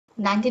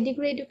90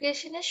 degree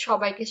এডুকেশনে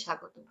সবাইকে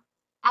স্বাগত।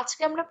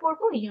 আজকে আমরা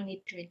পড়বো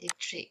ইউনিট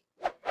 23।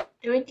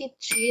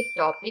 23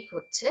 টপিক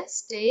হচ্ছে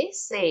স্টে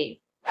সেফ।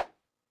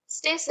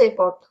 স্টে সেফ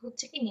অর্থ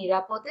হচ্ছে কি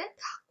নিরাপদে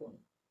থাকুন।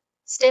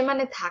 স্টে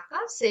মানে থাকা,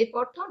 সেফ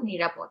অর্থ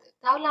নিরাপদে।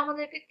 তাহলে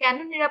আমাদেরকে কেন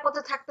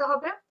নিরাপদে থাকতে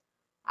হবে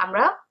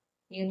আমরা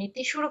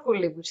ইউনিটটি শুরু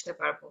করলে বুঝতে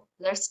পারবো।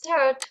 Let's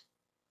start.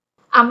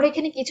 আমরা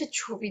এখানে কিছু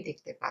ছবি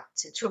দেখতে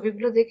পাচ্ছি।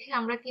 ছবিগুলো দেখে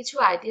আমরা কিছু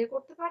আইডিয়া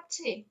করতে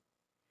পারছি।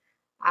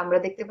 আমরা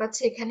দেখতে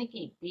পাচ্ছি এখানে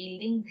কি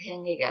বিল্ডিং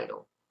ভেঙে গেল।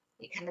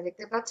 এখানে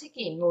দেখতে পাচ্ছি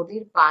কি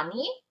নদীর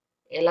পানি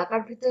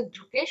এলাকার ভিতর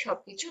ঢুকে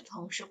সবকিছু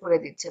ধ্বংস করে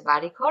দিচ্ছে,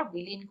 বাড়িঘর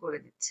বিলীন করে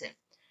দিচ্ছে।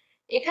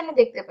 এখানে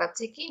দেখতে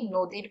পাচ্ছি কি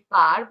নদীর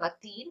পাড় বা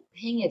তীর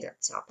ভেঙে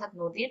যাচ্ছে, অর্থাৎ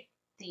নদীর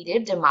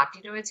তীরের যে মাটি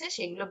রয়েছে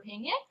সেগুলো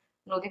ভেঙে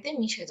নদীতে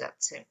মিশে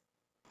যাচ্ছে।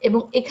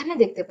 এবং এখানে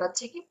দেখতে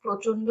পাচ্ছি কি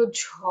প্রচন্ড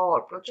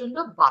ঝড়, প্রচন্ড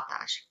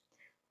বাতাস।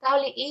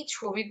 তাহলে এই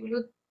ছবিগুলো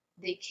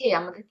দেখে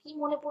আমাদের কি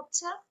মনে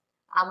পড়ছে?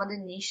 আমাদের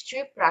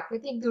নিশ্চয়ই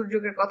প্রাকৃতিক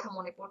দুর্যোগের কথা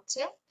মনে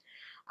পড়ছে।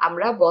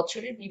 আমরা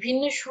বছরের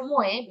বিভিন্ন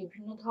সময়ে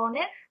বিভিন্ন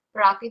ধরনের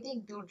প্রাকৃতিক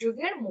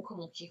দুর্যোগের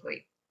মুখোমুখি হই।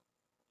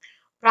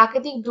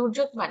 প্রাকৃতিক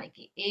দুর্যোগ মানে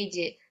কি? এই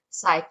যে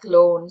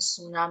সাইক্লোন,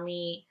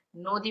 সুনামি,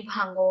 নদী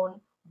ভাঙন,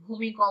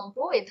 ভূমিকম্প,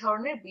 এ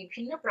ধরনের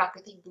বিভিন্ন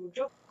প্রাকৃতিক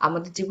দুর্যোগ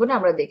আমাদের জীবনে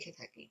আমরা দেখে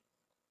থাকি।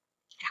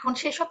 এখন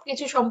সেসব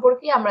কিছু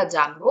সম্পর্কে আমরা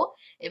জানবো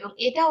এবং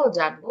এটাও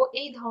জানবো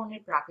এই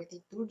ধরনের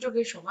প্রাকৃতিক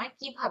দুর্যোগের সময়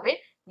কিভাবে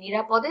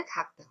নিরাপদে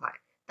থাকতে হয়।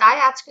 তাই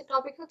আজকের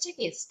টপিক হচ্ছে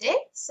কি স্টে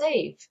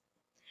সেফ।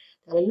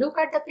 তাহলে look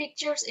at the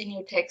pictures in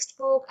your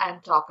textbook and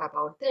talk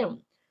about them.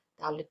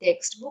 তাহলে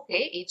টেক্সট বুকে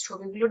এই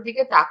ছবিগুলোর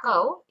দিকে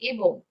তাকাও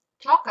এবং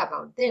talk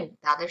about them,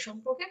 তাদের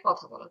সম্পর্কে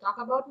কথা বলো। talk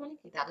about মানে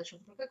কি? তাদের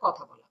সম্পর্কে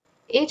কথা বলা।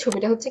 এই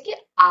ছবিটা হচ্ছে কি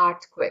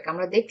আর্থকোয়েক।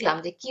 আমরা দেখলাম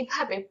যে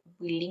কিভাবে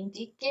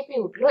বিল্ডিংটি কেঁপে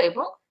উঠলো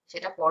এবং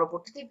সেটা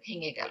পরবর্তীতে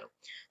ভেঙে গেল।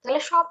 তাহলে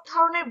সব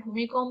ধরনের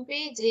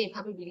ভূমিকম্পেই যে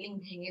এভাবে বিল্ডিং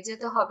ভেঙে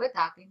যেতে হবে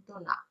তা কিন্তু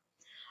না।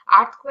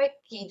 আর্থকোয়েক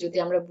কি যদি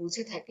আমরা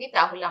বুঝে থাকি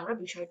তাহলে আমরা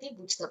বিষয়টি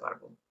বুঝতে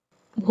পারবো।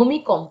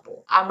 ভূমিকম্প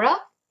আমরা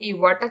এই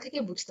ওয়ার্ডটা থেকে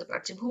বুঝতে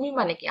পারছি। ভূমি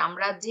মানে কি?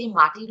 আমরা যে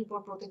মাটির উপর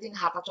প্রতিদিন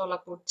হাঁটাচলা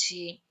করছি,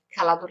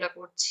 খেলাধুলা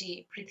করছি,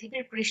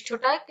 পৃথিবীর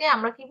পৃষ্ঠটাকে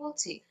আমরা কি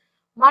বলছি?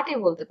 মাটি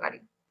বলতে পারি।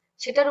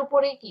 সেটার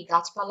উপরে কি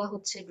গাছপালা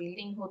হচ্ছে,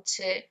 বিল্ডিং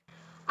হচ্ছে।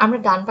 আমরা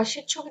ডান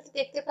পাশের ছবিতে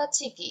দেখতে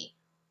পাচ্ছি কি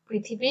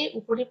পৃথিবীর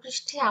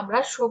উপরিপৃষ্ঠে আমরা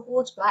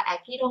সবুজ বা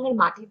একই রঙের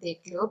মাটি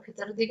দেখলেও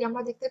ভেতরের দিকে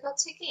আমরা দেখতে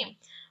পাচ্ছি কি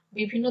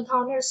বিভিন্ন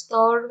ধরনের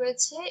স্তর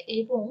রয়েছে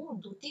এবং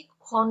দুটি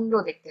খণ্ড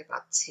দেখতে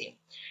পাচ্ছি।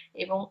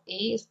 এবং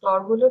এই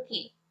স্তরগুলো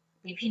কি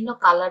বিভিন্ন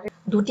কালারের।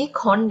 দুটি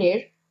খণ্ডের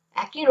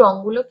একই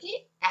রংগুলো কি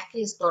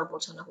একই স্তর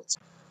বোঝানো হচ্ছে।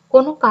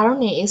 কোনো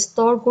কারণে এই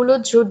স্তরগুলো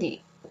যদি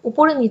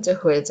উপরে নিচে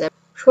হয়ে যায়,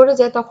 সরে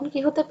যায়, তখন কি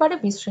হতে পারে?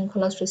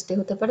 বিশৃঙ্খলার সৃষ্টি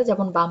হতে পারে।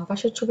 যেমন বাম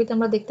পাশের ছবিতে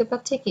আমরা দেখতে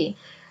পাচ্ছি কি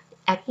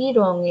একই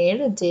রঙের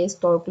যে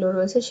স্তরগুলো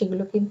রয়েছে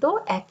সেগুলো কিন্তু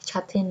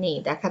একসাথে নেই।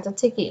 দেখা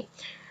যাচ্ছে কি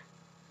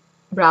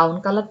ব্রাউন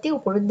কালারটি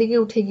উপরের দিকে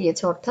উঠে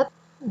গিয়েছে, অর্থাৎ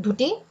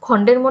দুটি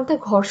খণ্ডের মধ্যে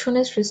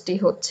ঘর্ষণের সৃষ্টি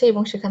হচ্ছে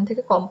এবং সেখান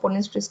থেকে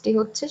কম্পনের সৃষ্টি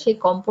হচ্ছে। সেই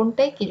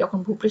কম্পনটাই কি যখন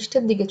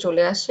ভূপৃষ্ঠের দিকে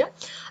চলে আসে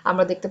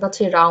আমরা দেখতে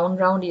পাচ্ছি রাউন্ড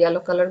রাউন্ড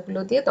ইয়েলো কালার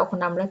গুলো দিয়ে, তখন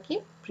আমরা কি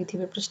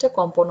পৃথিবীর পৃষ্ঠে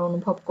কম্পন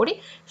অনুভব করি।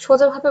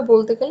 সোজাভাবে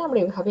বলতে গেলে আমরা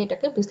এভাবে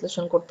এটাকে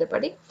বিশ্লেষণ করতে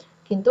পারি,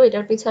 কিন্তু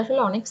এটার পিছে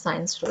আসলে অনেক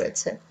সায়েন্স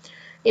রয়েছে।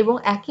 এবং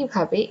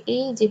একইভাবে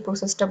এই যে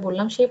প্রসেসটা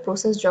বললাম সেই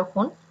প্রসেস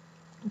যখন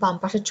বাম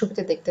পাশের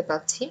ছবিতে দেখতে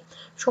পাচ্ছি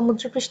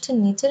সমুদ্রপৃষ্ঠের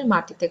নিচের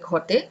মাটিতে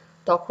ঘটে,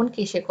 তখন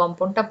কি সে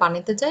কম্পনটা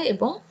পানিতে যায়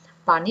এবং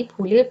পানি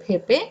ফুলে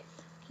ফেপে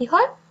কি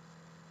হয়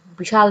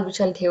বিশাল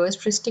বিশাল ঢেউয়ের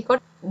সৃষ্টি করে।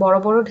 বড়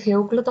বড়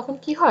ঢেউগুলো তখন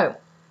কি হয়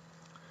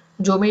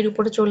জমির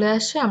উপরে চলে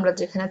আসে, আমরা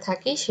যেখানে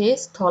থাকি সেই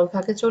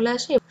স্থলভাগে চলে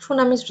আসে,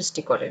 সুনামি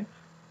সৃষ্টি করে।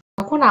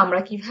 তখন আমরা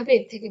কিভাবে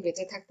এর থেকে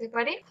বেঁচে থাকতে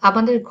পারি?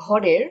 আমাদের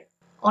ঘরের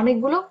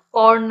অনেকগুলো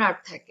কর্নার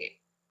থাকে।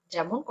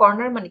 যেমন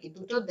কর্নার মানে কি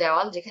দুটো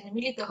দেওয়াল যেখানে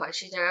মিলিত হয়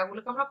সেই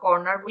জায়গাগুলোকে আমরা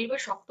কর্নার বলি বা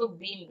শক্ত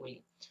বিম বলি।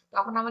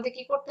 তখন আমাদের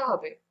কি করতে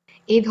হবে?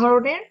 এই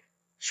ধরনের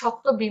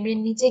শক্ত বিমের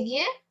নিচে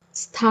গিয়ে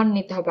স্থান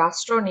নিতে হবে,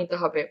 আশ্রয় নিতে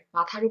হবে।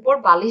 মাথার উপর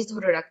বালিশ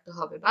ধরে রাখতে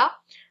হবে বা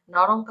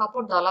নরম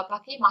কাপড় দলা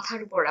পাকিয়ে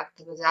মাথার উপর রাখতে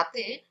হবে,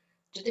 যাতে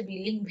যদি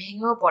বিল্ডিং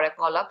ভেঙেও পড়ে,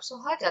 কলাপসও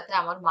হয়, যাতে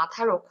আমার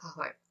মাথা রক্ষা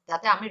হয়,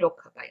 যাতে আমি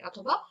রক্ষা পাই।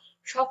 অথবা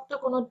শক্ত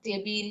কোনো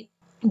টেবিল,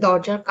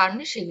 দরজার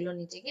কারণে সেগুলো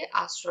নিচে গিয়ে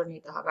আশ্রয়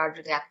নিতে হবে। আর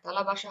যদি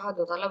একতলা বাসা হয়,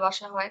 দোতলা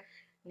বাসা হয়,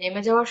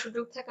 নেমে যাওয়ার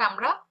সুযোগ থাকে,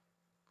 আমরা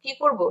কি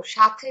করব?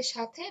 সাথে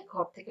সাথে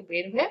ঘর থেকে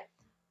বের হয়ে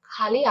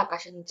খালি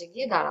আকাশের নিচে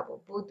গিয়ে দাঁড়াবো।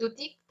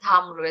 বৈদ্যুতিক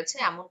থাম রয়েছে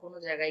এমন কোনো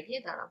জায়গায়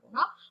গিয়ে দাঁড়াবো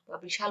না বা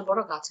বিশাল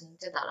বড় গাছের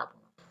নিচে দাঁড়াবো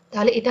না।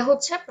 তাহলে এটা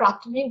হচ্ছে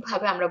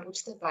প্রাথমিকভাবে আমরা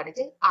বুঝতে পারি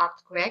যে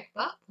আর্থকোয়েক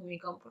বা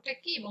ভূমিকম্পটা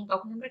কি এবং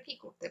তখন আমরা কি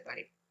করতে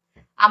পারি।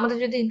 আমাদের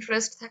যদি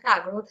ইন্টারেস্ট থাকে,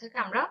 আগ্রহ থাকে,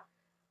 আমরা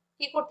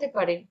কি করতে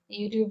পারি?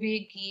 ইউটিউবে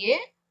গিয়ে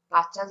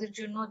বাচ্চাদের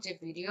জন্য যে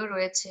ভিডিও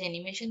রয়েছে,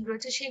 অ্যানিমেশন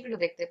রয়েছে সেগুলো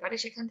দেখতে পারি।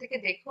 সেখান থেকে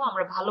দেখেও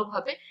আমরা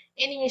ভালোভাবে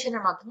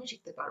অ্যানিমেশনের মাধ্যমে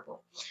শিখতে পারবো।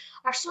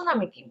 আর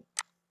সুনামি কি?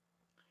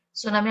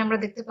 সুনামি আমরা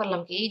দেখতে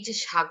পারলাম কি এই যে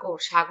সাগর,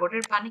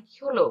 সাগরের পানি কি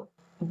হলো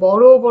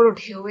বড় বড়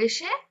ঢেউ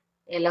এসে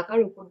এলাকার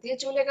উপর দিয়ে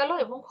চলে গেল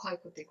এবং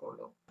ক্ষয়ক্ষতি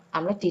করলো।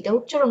 আমরা টিটা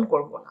উচ্চারণ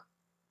করব না,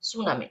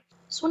 সুনামি।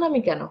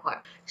 সুনামি কেন হয়?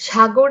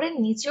 সাগরের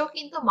নিচেও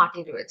কিন্তু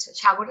মাটি রয়েছে,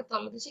 সাগরের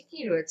তলদেশে কি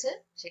রয়েছে,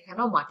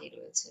 সেখানেও মাটি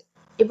রয়েছে।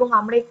 এবং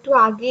আমরা একটু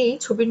আগেই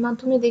ছবির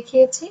মাধ্যমে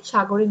দেখিয়েছি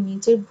সাগরের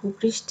নিচের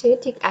ভূপৃষ্ঠে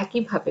ঠিক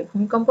একইভাবে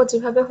ভূমিকম্প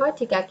যেভাবে হয়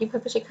ঠিক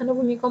একইভাবে সেখানেও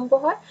ভূমিকম্প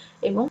হয়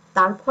এবং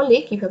তার ফলে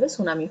কিভাবে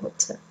সুনামি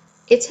হচ্ছে।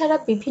 এছাড়া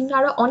বিভিন্ন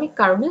আরো অনেক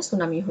কারণে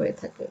সুনামি হয়ে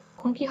থাকে।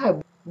 তখন কি হয়,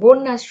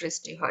 বন্যার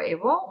সৃষ্টি হয়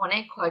এবং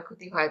অনেক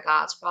ক্ষয়ক্ষতি হয়,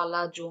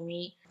 গাছপালা,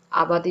 জমি,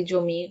 আবাদি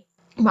জমি,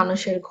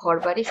 মানুষের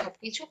ঘরবাড়ি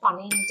সবকিছু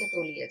পানির নিচে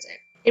তলিয়ে যায়।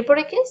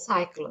 এরপরে কি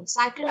সাইক্লোন।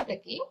 সাইক্লোনটা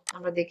কি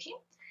আমরা দেখি,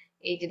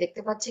 এই যে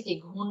দেখতে পাচ্ছি কি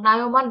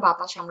ঘূর্ণায়মান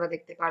বাতাস আমরা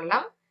দেখতে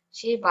পারলাম,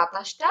 সেই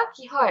বাতাসটা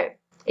কি হয়,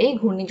 এই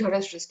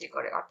ঘূর্ণিঝড়ের সৃষ্টি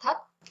করে। অর্থাৎ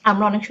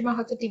আমরা অনেক সময়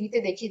হয়তো টিভিতে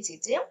দেখেছি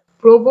যে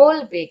প্রবল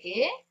বেগে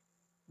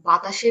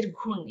বাতাসের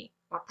ঘূর্ণি,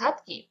 অর্থাৎ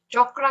কি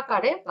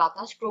চক্রাকারে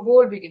বাতাস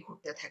প্রবল বেগে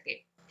ঘুরতে থাকে।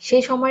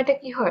 সেই সময়টা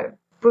কি হয়,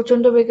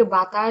 প্রচন্ড বেগে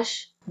বাতাস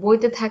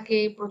বইতে থাকে,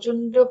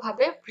 প্রচন্ড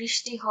ভাবে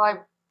বৃষ্টি হয়,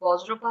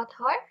 বজ্রপাত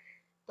হয়,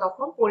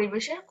 তখন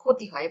পরিবেশের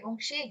ক্ষতি হয় এবং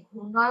সেই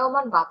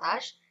ঘূর্ণায়মান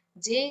বাতাস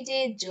যেই যে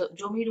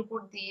জমির উপর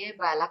দিয়ে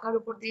বা এলাকার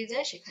উপর দিয়ে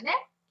যায় সেখানে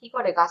কি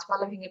করে,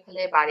 গাছপালা ভেঙে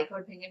ফেলে,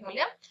 বাড়িঘর ভেঙে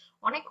ফেলে,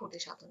 অনেক ক্ষতি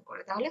সাধন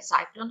করে। তাহলে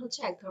সাইক্লোন হচ্ছে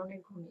এক ধরনের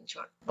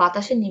ঘূর্ণিঝড়,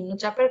 বাতাসের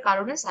নিম্নচাপের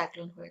কারণে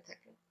সাইক্লোন হয়ে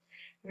থাকে।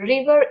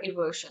 River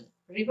erosion.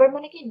 রিভার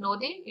মানে কি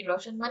নদী,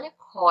 ইরোশন মানে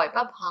ক্ষয়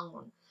বা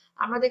ভাঙন।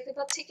 আমরা দেখতে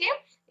পাচ্ছি কি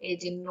এই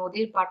যে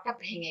নদীর পাড়টা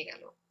ভেঙে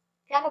গেল,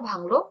 কেন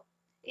ভাঙলো,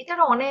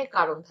 এটারও অনেক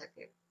কারণ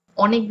থাকে।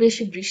 অনেক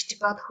বেশি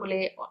বৃষ্টিপাত হলে,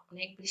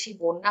 অনেক বেশি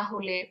বন্যা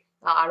হলে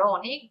বা আরো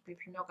অনেক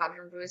বিভিন্ন কারণ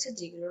রয়েছে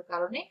যেগুলোর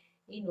কারণে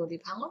এই নদী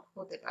ভাঙন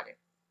হতে পারে।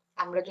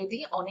 আমরা যদি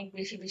অনেক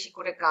বেশি বেশি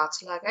করে গাছ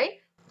লাগাই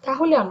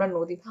তাহলে আমরা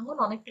নদী ভাঙন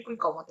অনেকটুকুই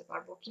কমাতে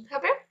পারবো।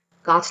 কিভাবে?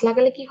 গাছ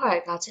লাগালে কি হয়,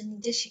 গাছের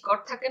নিচে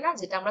শিকড় থাকে না,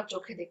 যেটা আমরা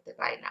চোখে দেখতে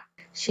পাই না,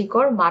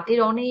 শিকড় মাটির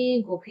অনেক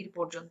গভীর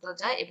পর্যন্ত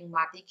যায় এবং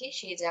মাটিকে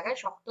সেই জায়গায়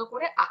শক্ত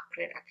করে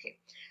আঁকড়ে রাখে,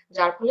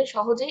 যার ফলে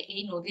সহজে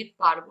এই নদীর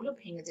পাড়গুলো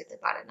ভেঙে যেতে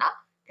পারে না।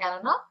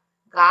 কেননা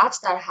গাছ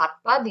তার হাত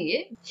পা দিয়ে,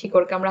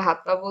 শিকড়কে আমরা হাত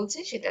পা বলছি,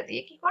 সেটা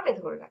দিয়ে কি করে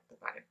ধরে রাখতে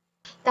পারে।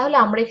 তাহলে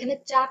আমরা এখানে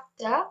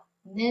চারটা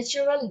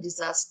ন্যাচারাল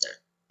ডিজাস্টার,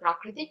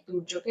 প্রাকৃতিক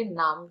দুর্যোগের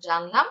নাম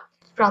জানলাম,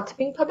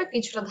 প্রাথমিকভাবে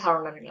কিছুটা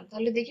ধারণা নিলাম।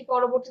 তাহলে দেখি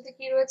পরবর্তীতে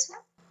কি রয়েছে।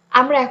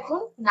 আমরা এখন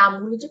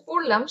নামগুলো যে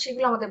পড়লাম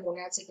সেগুলো আমাদের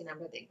মনে আছে কিনা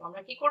আমরা দেখবো।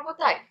 আমরা কি করব,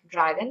 তাই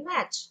ড্রাগ অ্যান্ড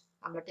ম্যাচ,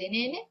 আমরা টেনে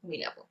এনে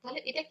মিলাবো। তাহলে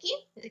এটা কি,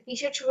 এটা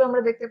কিসের ছবি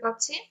আমরা দেখতে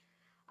পাচ্ছি,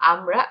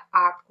 আমরা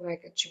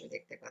আর্থকোয়েকের ছবি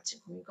দেখতে পাচ্ছি।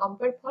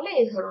 ভূমিকম্পের ফলে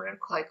এই ধরনের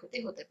ক্ষয়ক্ষতি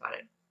হতে পারে।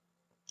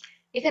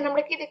 এখানে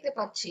আমরা কি দেখতে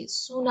পাচ্ছি,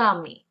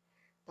 সুনামি,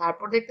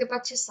 তারপর দেখতে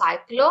পাচ্ছি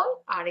সাইক্লোন,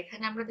 আর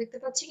এখানে আমরা দেখতে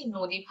পাচ্ছি কি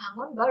নদী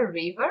ভাঙন বা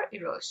রিভার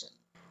ইরোশন।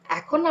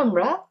 এখন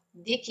আমরা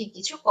দেখি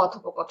কিছু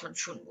কথোপকথন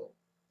শুনবো।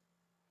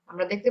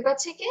 আমরা দেখতে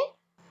পাচ্ছি কি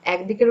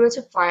একদিকে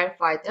রয়েছে ফায়ার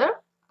ফাইটার,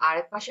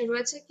 আরেক পাশে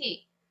রয়েছে কি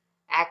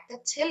একটা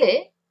ছেলে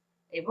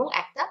এবং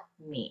একটা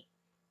মেয়ে,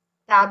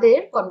 তাদের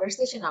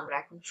কনভারসেশন আমরা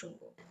এখন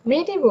শুনবো।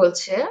 মেয়েটি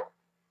বলছে,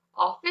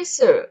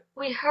 officer,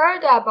 we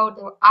heard about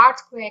the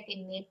earthquake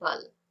in Nepal.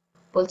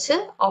 বলছে,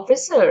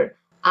 অফিসার,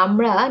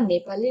 আমরা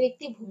নেপালের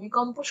একটি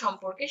ভূমিকম্প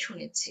সম্পর্কে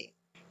শুনেছি।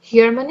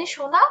 হিয়ার মানে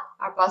শোনা,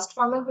 আর পাস্ট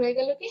ফর্মে হয়ে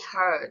গেল কি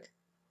হার্ড।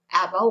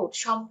 অ্যাবাউট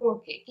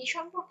সম্পর্কে, কি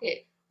সম্পর্কে,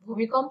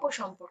 ভূমিকম্প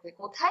সম্পর্কে,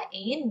 কোথায়,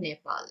 ইন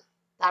নেপাল।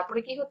 তারপরে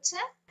কি হচ্ছে,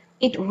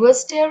 ইট ওয়াজ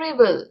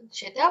টেরিবল,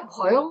 সেটা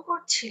ভয়ঙ্কর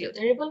ছিল।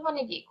 টেরিবল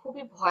মানে কি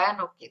খুবই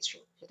ভয়ানক কিছু,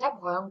 সেটা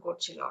ভয়ঙ্কর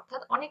ছিল,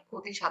 অর্থাৎ অনেক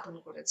ক্ষতি সাধন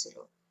করেছিল,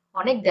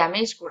 অনেক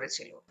ড্যামেজ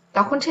করেছিল।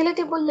 তখন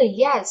ছেলেটি বলল,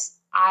 yes,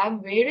 I am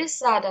very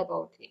sad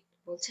about it.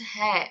 বলছে,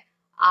 হ্যাঁ,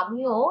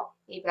 আমিও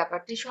এই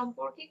ব্যাপারটি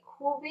সম্পর্কে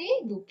খুবই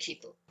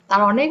দুঃখিত।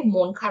 তার অনেক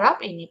মন খারাপ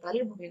এই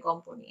নেপালের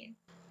ভূমিকম্প নিয়ে।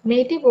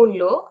 মেয়েটি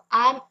বলল,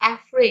 আই এম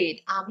অ্যাফ্রেড,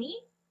 আমি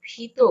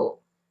ভীত।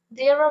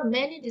 দেয়ার are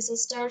many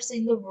disasters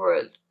in the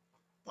world.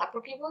 তারপর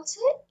কি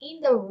বলছে, ইন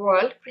দ্য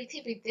ওয়ার্ল্ড,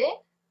 পৃথিবীতে,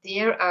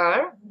 দেয়ার আর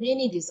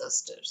মেনি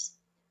ডিজাস্টার্স,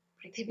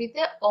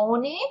 পৃথিবীতে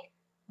অনেক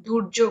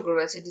দুর্যোগ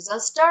রয়েছে।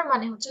 ডিজাস্টার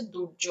মানে হচ্ছে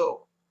দুর্যোগ।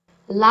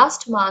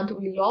 Last month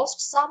we lost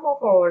some of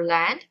our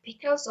land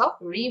because of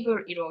river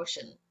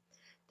erosion.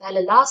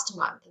 তাহলে লাস্ট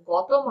মান্থ,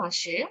 গত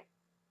মাসে,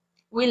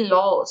 উই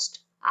লস্ট,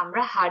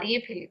 আমরা হারিয়ে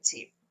ফেলেছি,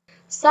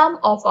 সাম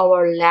অফ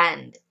আওয়ার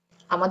ল্যান্ড,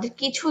 আমাদের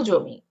কিছু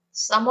জমি,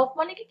 সাম অফ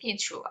মানে কি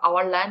কিছু,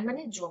 আওয়ার ল্যান্ড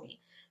মানে জমি,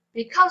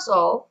 বিকজ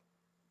অফ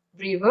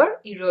রিভার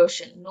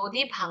ইরোশন,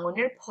 নদী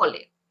ভাঙনের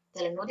ফলে।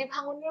 তাহলে নদী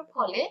ভাঙনের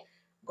ফলে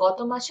গত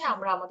মাসে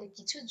আমরা আমাদের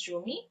কিছু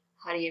জমি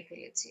হারিয়ে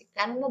ফেলেছি।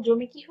 কেননা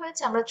জমি কি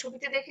হয়েছে, আমরা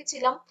ছবিতে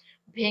দেখেছিলাম,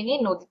 ভেঙে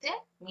নদীতে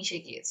মিশে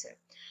গিয়েছে।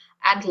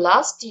 And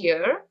last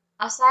year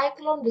a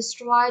cyclone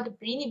destroyed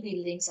many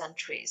buildings and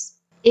trees.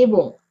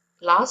 এবং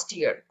লাস্ট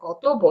ইয়ার,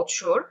 গত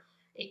বছর,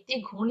 একটি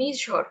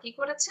ঘূর্ণিঝড় কি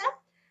করেছে,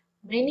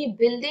 many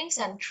buildings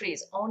and trees,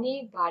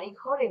 অনেক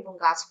বাড়িঘর এবং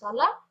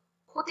গাছপালা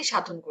ক্ষতি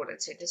সাধন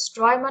করেছে।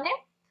 destroy মানে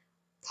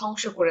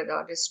ধ্বংস করে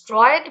দেওয়া,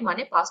 destroyed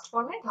মানে পাস্ট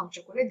ফর্মে ধ্বংস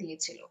করে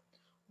দিয়েছিল।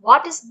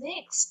 হোয়াট ইজ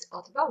নেক্সট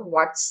অথবা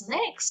হোয়াটস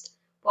নেক্সট,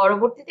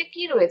 পরবর্তীতে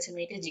কি রয়েছে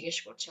মেয়েটি জিজ্ঞেস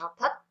করছে।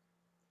 অর্থাৎ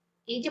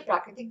এই যে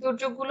প্রাকৃতিক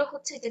দুর্যোগগুলো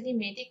হচ্ছে এটা নিয়ে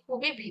মেয়েটি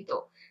খুবই ভীত।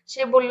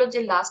 সে বলল যে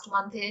লাস্ট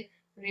মান্থে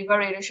রিভার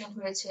এরোশন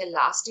হয়েছে,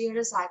 লাস্ট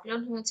ইয়ারে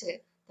সাইক্লোন হয়েছে,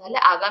 তাহলে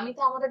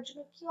আগামীতে আমাদের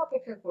জন্য কি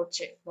অপেক্ষা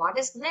করছে, হোয়াট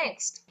ইজ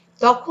নেক্সট।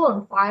 তখন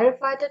ফায়ার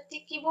ফাইটারটি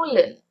কি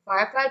বললেন?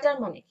 ফায়ার ফাইটার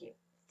মানে কি?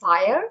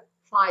 ফায়ার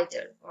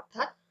ফাইটার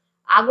অর্থাৎ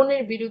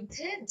আগুনের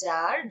বিরুদ্ধে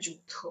যার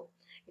যুদ্ধ।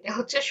 এটা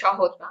হচ্ছে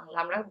সহজ বাংলা।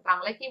 আমরা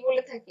বাংলায় কি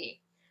বলে থাকি?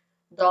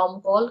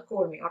 দমকল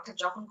কর্মী। অর্থাৎ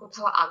যখন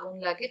কোথাও আগুন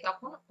লাগে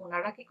তখন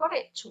ওনারা কি করে?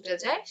 ছুটে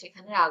যায়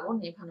সেখানে আগুন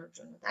নেভানোর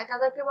জন্য। তাই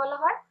তাদেরকে বলা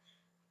হয়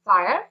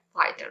ফায়ার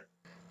ফাইটার।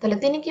 তাহলে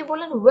তিনি কি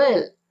বললেন?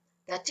 Well,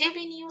 the TV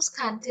news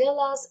can tell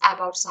us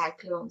about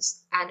cyclones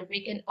and we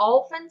can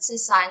often see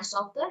signs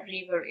of the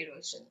river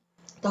erosion.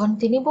 তখন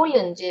তিনি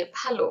বললেন যে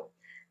ভালো,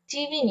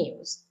 টিভি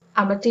নিউজ,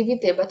 আমরা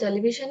টিভিতে বা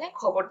টেলিভিশনে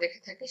খবর দেখে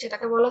থাকি,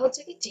 সেটাকে বলা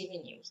হচ্ছে কি টিভি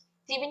নিউজ।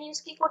 টিভি নিউজ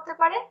কি করতে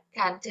পারে?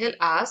 ক্যান টেল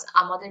আস,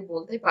 আমাদের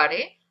বলতে পারে,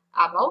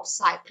 অ্যাবাউট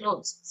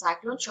সাইক্লোনস,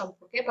 সাইক্লোন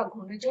সম্পর্কে বা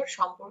ঘূর্ণিঝড়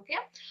সম্পর্কে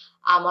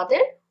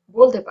আমাদের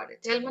বলতে পারে।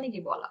 টেল মানে কি?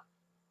 বলা।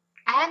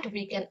 And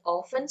we can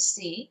often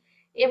C,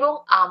 এবং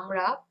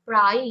আমরা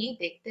প্রায়ই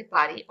দেখতে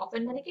পারি,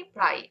 অফেন মানে কি?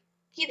 প্রায়।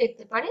 কি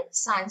দেখতে পারি?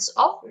 সাইন্স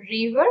অফ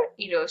রিভার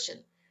ইরোশন,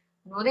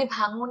 নদী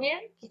ভাঙনের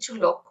কিছু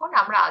লক্ষণ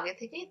আমরা আগে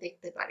থেকেই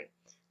দেখতে পারি।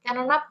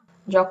 কেননা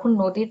যখন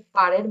নদীর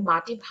পাড়ের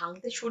মাটি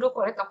ভাঙতে শুরু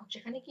করে তখন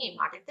সেখানে কি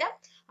মাটিতে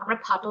আমরা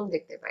ফাটল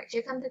দেখতে পাই,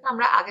 সেখান থেকে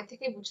আমরা আগে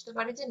থেকে বুঝতে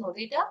পারি যে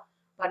নদীটা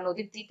বা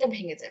নদীর তীরটা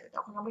ভেঙে যাবে।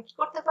 তখন আমরা কি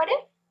করতে পারি?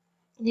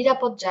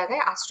 নিরাপদ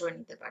জায়গায় আশ্রয়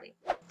নিতে পারি।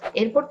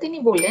 এরপর তিনি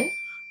বললেন,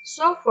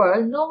 so far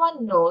no one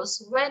knows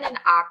when an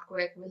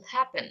earthquake will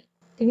happen.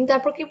 তিনি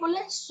তারপর কি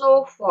বললেন?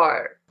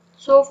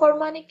 so far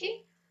মানে কি?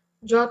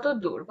 যত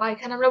দূর, বা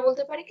এখানে আমরা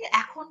বলতে পারি কি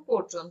এখন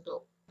পর্যন্ত।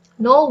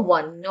 no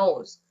one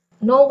knows,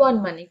 no one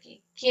মানে কি?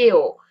 কেউ,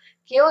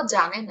 কেউ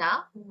জানে না,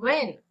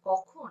 when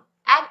কখন,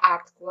 an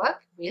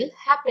earthquake will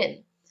happen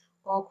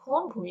কখন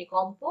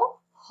ভূমিকম্প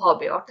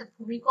হবে, অর্থাৎ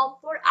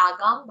ভূমিকম্পর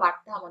আগাম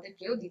বার্তা আমাদের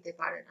কেউ দিতে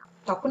পারে না।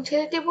 তখন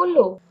ছেলেটি বলল,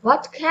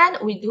 what can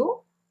we do?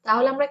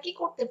 তাহলে আমরা কি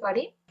করতে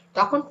পারি?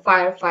 তখন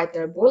ফায়ার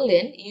ফাইটার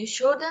বললেন, you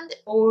shouldn't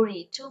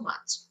worry too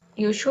much.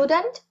 you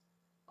shouldn't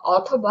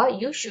অথবা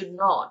you should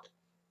not।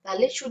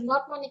 তাহলে should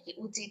not মানে কি?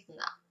 উচিত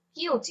না।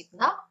 কি উচিত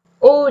না?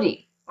 worry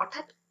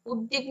অর্থাৎ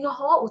উদ্বিগ্ন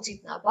হওয়া উচিত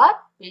না, বা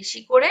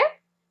বেশি করে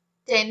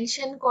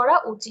টেনশন করা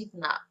উচিত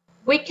না।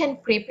 we can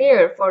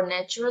prepare for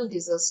natural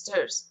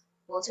disasters,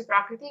 বলছে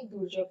প্রাকৃতিক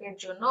দুর্যোগের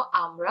জন্য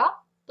আমরা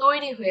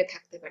তৈরি হয়ে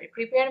থাকতে পারি।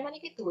 প্রিপেয়ার মানে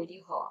কি? তৈরি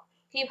হওয়া।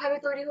 কিভাবে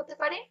তৈরি হতে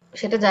পারে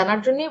সেটা জানার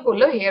জন্যই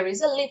বললো, হিয়ার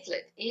ইজ আ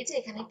লিফলেট, এই যে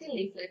এখানে একটি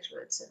লিফলেট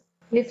রয়েছে।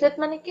 লিফলেট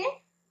মানে কি?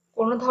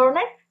 কোন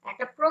ধরনের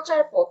একটা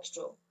প্রচারপত্র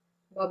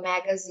বা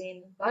ম্যাগাজিন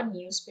বা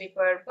নিউজ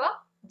পেপার বা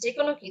যে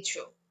কোনো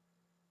কিছু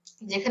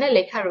যেখানে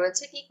লেখা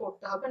রয়েছে কি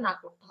করতে হবে না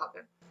করতে হবে।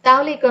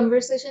 তাহলে এই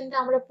কনভারসেশনটা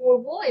আমরা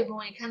পড়বো এবং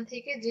এখান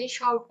থেকে যে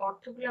সব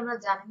অর্থগুলো আমরা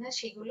জানি না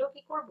সেগুলো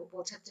কি করব?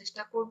 বোঝার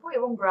চেষ্টা করব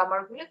এবং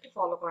গ্রামার গুলো একটু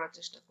ফলো করার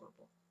চেষ্টা করব।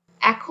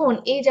 এখন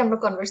এই যে আমরা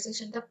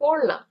কনভারসেশনটা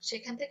পড়লাম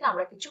সেখান থেকে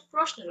আমরা কিছু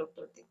প্রশ্নের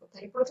উত্তর দিব।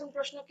 তাহলে প্রথম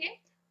প্রশ্ন কি?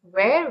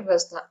 Where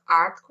was the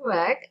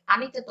earthquake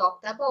Anita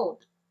talked about?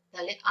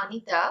 তাহলে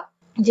আনিতা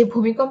যে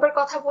ভূমিকম্পের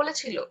কথা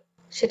বলেছিল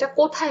সেটা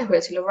কোথায়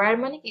হয়েছিল? Where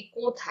মানে কি?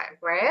 কোথায়।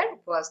 Where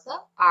was the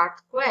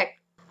earthquake?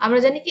 আমরা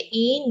জানি কি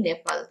in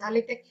Nepal, তাহলে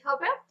এটা কি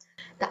হবে?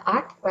 The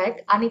earthquake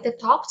Anita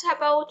talked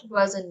about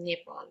was in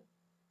Nepal.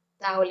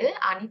 তাহলে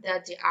আনিতা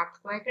যে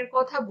earthquake এর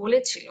কথা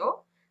বলেছিল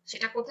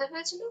সেটা কোথায়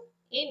হয়েছিল?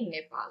 In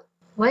Nepal.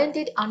 When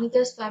did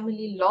Anita's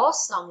family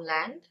lost some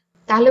land?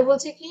 তাহলে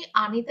বলছে কি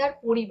আনিতার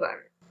পরিবার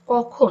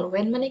কখন,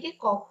 when মানে কি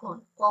কখন,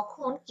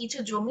 কখন কিছু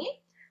জমি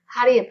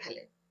হারিয়ে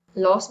ফেলে।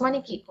 লস মানে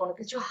কি? কোনো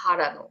কিছু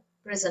হারানো,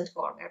 প্রেজেন্ট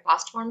ফর্ম। আর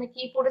পাস্ট ফর্মে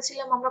কি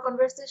পড়েছিলাম আমরা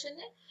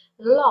কনভারসেশনে?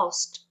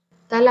 লস্ট।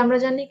 তাহলে আমরা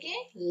জানি কি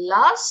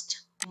last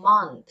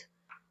month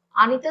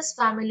Anita's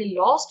family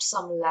lost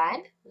some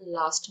land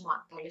last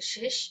month. তাহলে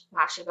শেষ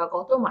মাসে বা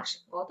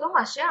গত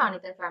মাসে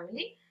আনিতার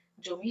ফ্যামিলি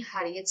জমি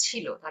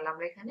হারিয়েছিল। তাহলে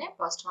আমরা এখানে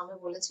ফার্স্ট ফর্মে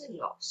বলেছি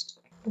lost.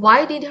 Why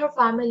did her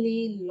family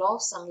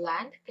lost some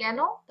land? কেন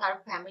তার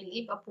ফ্যামিলি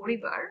বা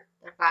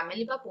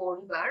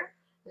পরিবার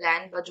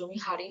ল্যান্ড বা জমি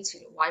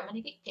হারিয়েছিল? Why মানে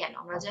কি কেন?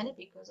 আমরা জানি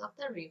because of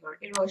the river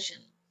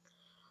erosion.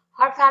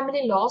 Her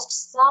family lost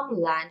some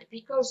land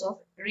because of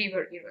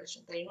river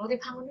erosion. তাই নদী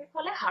ভাঙনের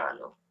ফলে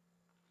হারালো।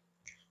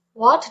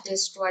 What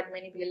destroyed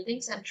many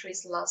buildings and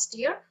trees last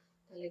year?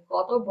 তাহলে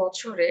গত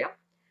বছরে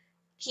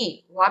কি?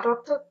 What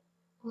অর্থ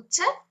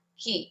হচ্ছে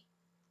কি?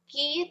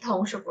 কি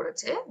ধ্বংস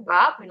করেছে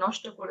বা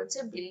বিনষ্ট করেছে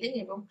বিল্ডিং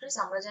এবং ট্রিজ?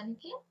 আমরা জানি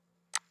কি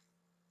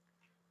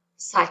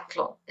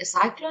cyclone. A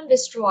cyclone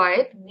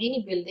destroyed many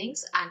buildings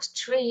and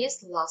trees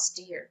last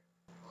year.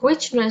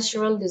 Which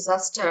natural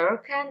disaster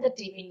can the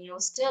TV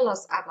news tell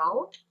us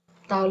about?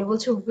 তাহলে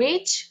বলছে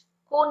which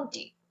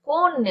কোনটি?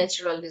 কোন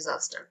ন্যাচারাল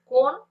ডিজাস্টার?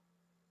 কোন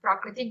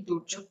প্রাকৃতিক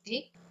দুর্যোগটি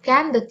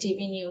can the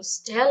TV news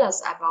tell us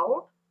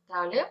about?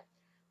 তাহলে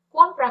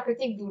কোন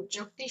প্রাকৃতিক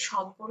দুর্যোগটি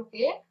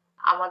সম্পর্কে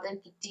আমাদের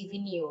কি টিভি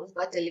নিউজ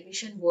বা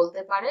টেলিভিশন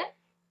বলতে পারে?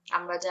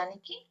 আমরা জানি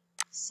কি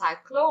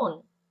cyclone.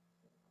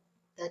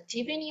 The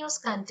TV news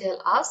can tell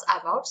us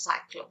about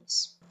cyclones.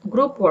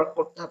 Group work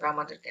করতে হবে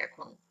আমাদেরকে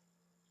এখন।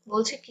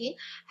 বলছে কি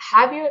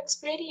have you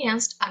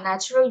experienced a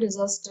natural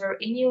disaster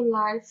in your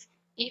life?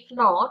 If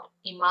not,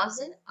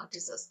 imagine a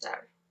disaster.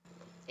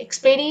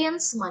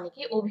 Experience মানে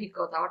কি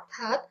অভিজ্ঞতা,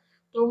 অর্থাৎ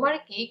তোমার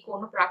কি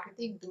কোনো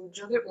প্রাকৃতিক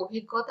দুর্যোগের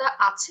অভিজ্ঞতা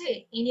আছে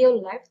ইন ইয়োর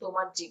লাইফ,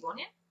 তোমার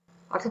জীবনে?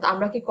 অর্থাৎ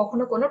আমরা কি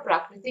কখনো কোনো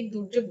প্রাকৃতিক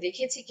দুর্যোগ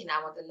দেখেছি কিনা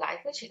আমাদের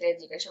লাইফে, সেটাই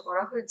জিজ্ঞাসা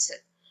করা হয়েছে।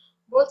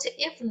 বলছে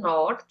ইফ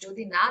নট,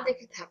 যদি না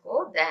দেখে থাকো,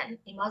 দেন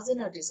ইমাজিন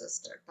আ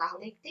ডিজাস্টার,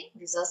 তাহলে একটি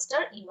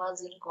ডিজাস্টার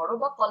ইমাজিন করো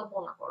বা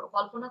কল্পনা করো।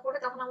 কল্পনা করে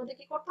তখন আমাদের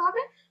কি করতে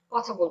হবে?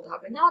 কথা বলতে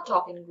হবে। নাও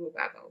টক ইন গ্রুপ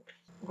অ্যাবাউট।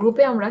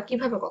 গ্রুপে আমরা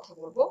কিভাবে কথা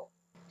বলবো,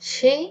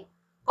 সেই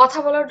কথা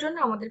বলার জন্য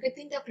আমাদেরকে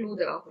 3টা ক্লু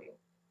দেওয়া হলো,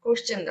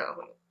 কোশ্চেন দেওয়া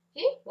হলো।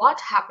 কি? What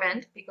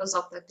happened because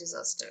of that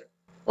disaster?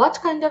 What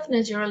kind of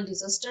natural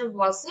disaster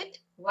was it?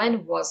 When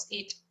was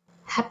it?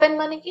 Happen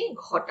মানে কি?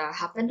 ঘটা।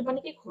 হ্যাপেন্ড মানে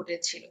কি?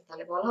 ঘটেছিল।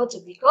 তাহলে বলা হচ্ছে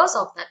বিকজ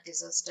অফ দ্যাট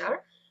ডিজাস্টার,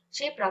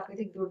 সেই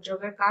প্রাকৃতিক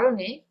দুর্যোগের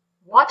কারণে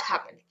হোয়াট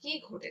হ্যাপেন্ড, কি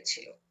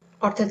ঘটেছিল।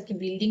 অর্থাৎ কি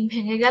বিল্ডিং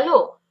ভেঙে গেল,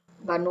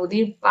 বা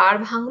নদীর পাড়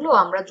ভাঙলো,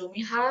 আমরা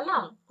জমি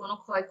হারালাম, কোনো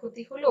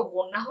ক্ষয়ক্ষতি হলো,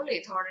 বন্যা হলো,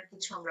 এই ধরনের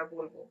কিছু আমরা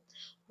বলবো।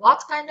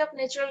 What kind of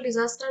natural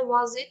disaster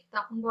ওয়াজ ইট,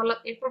 তখন বলা,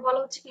 এরপর বলা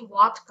হচ্ছে কি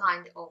হোয়াট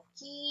কাইন্ড অফ,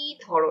 কি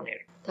ধরনের।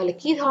 তাহলে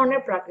কি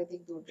ধরনের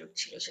প্রাকৃতিক দুর্যোগ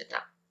ছিল সেটা,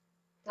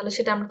 তাহলে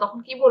সেটা আমরা তখন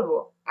কি বলবো?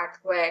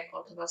 আর্থকোয়েক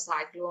অথবা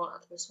সাইক্লোন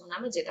অথবা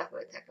সুনামি, যেটা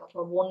হয়ে থাকে,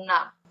 অথবা বন্যা।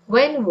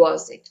 when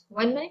was it?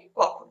 when মানে কি?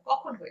 কখন,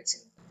 কখন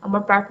হয়েছিল।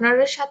 আমার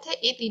পার্টনারের সাথে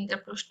এই 3টা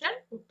প্রশ্নের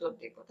উত্তর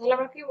দেব। তাহলে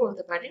আমরা কি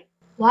বলতে পারি?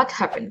 হোয়াট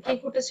হ্যাপেন, কি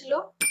ঘটেছিল।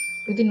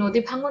 যদি নদী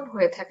ভাঙন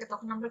হয়ে থাকে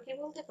তখন আমরা কি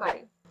বলতে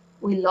পারি?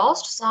 we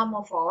lost some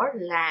of our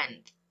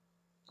land,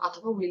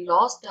 অথবা we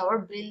lost our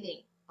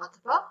building,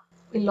 অথবা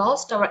we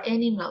lost our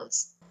animals.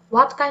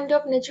 What kind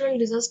of natural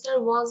disaster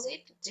was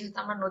it? যেহেতু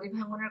আমরা নদী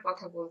ভাঙনের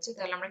কথা বলছি,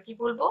 তাহলে আমরা কি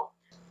বলবো?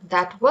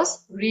 That was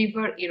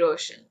river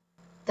erosion.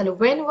 তাহলে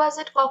when was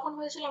it, কখন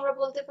হয়েছিল, আমরা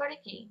বলতে পারি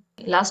কি?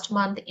 Last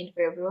month in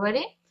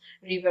February,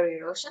 river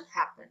erosion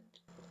happened.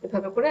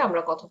 এভাবে করে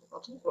আমরা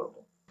কথোপকথন করব।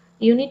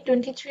 ইউনিট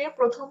 23 এর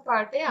প্রথম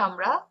পার্টে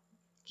আমরা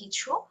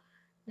কিছু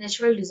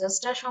ন্যাচারাল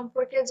ডিজাস্টার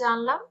সম্পর্কে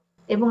জানলাম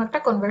এবং একটা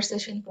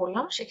কনভারসেশন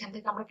পড়লাম, সেখান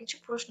থেকে আমরা কিছু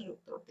প্রশ্নের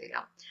উত্তর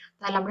দিলাম।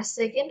 তাহলে আমরা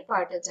সেকেন্ড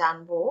পার্টে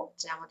জানবো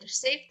যে আমাদের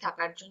সেফ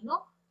থাকার জন্য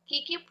কি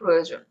কি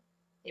প্রয়োজন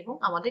এবং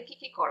আমাদের কি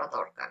কি করা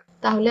দরকার।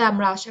 তাহলে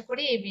আমরা আশা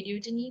করি এই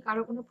ভিডিওটি নিয়ে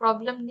কারো কোনো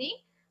প্রবলেম নেই।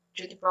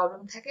 যদি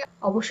প্রবলেম থাকে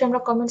অবশ্যই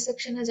আমরা কমেন্ট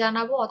সেকশনে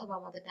জানাবো, অথবা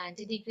আমাদের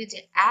 90 ডিগ্রি যে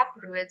অ্যাপ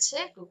রয়েছে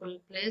গুগল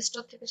প্লে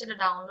স্টোর থেকে সেটা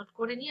ডাউনলোড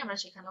করে নিয়ে আমরা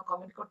সেখানেও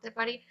কমেন্ট করতে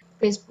পারি।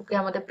 ফেসবুকে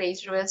আমাদের পেজ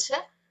রয়েছে,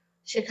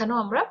 সেখানেও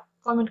আমরা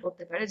কমেন্ট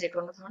করতে পারি যে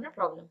কোনো ধরনের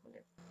প্রবলেম হলে।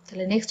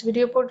 তাহলে নেক্সট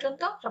ভিডিও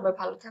পর্যন্ত সবাই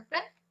ভালো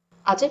থাকবেন।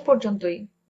 আজ এই পর্যন্তই।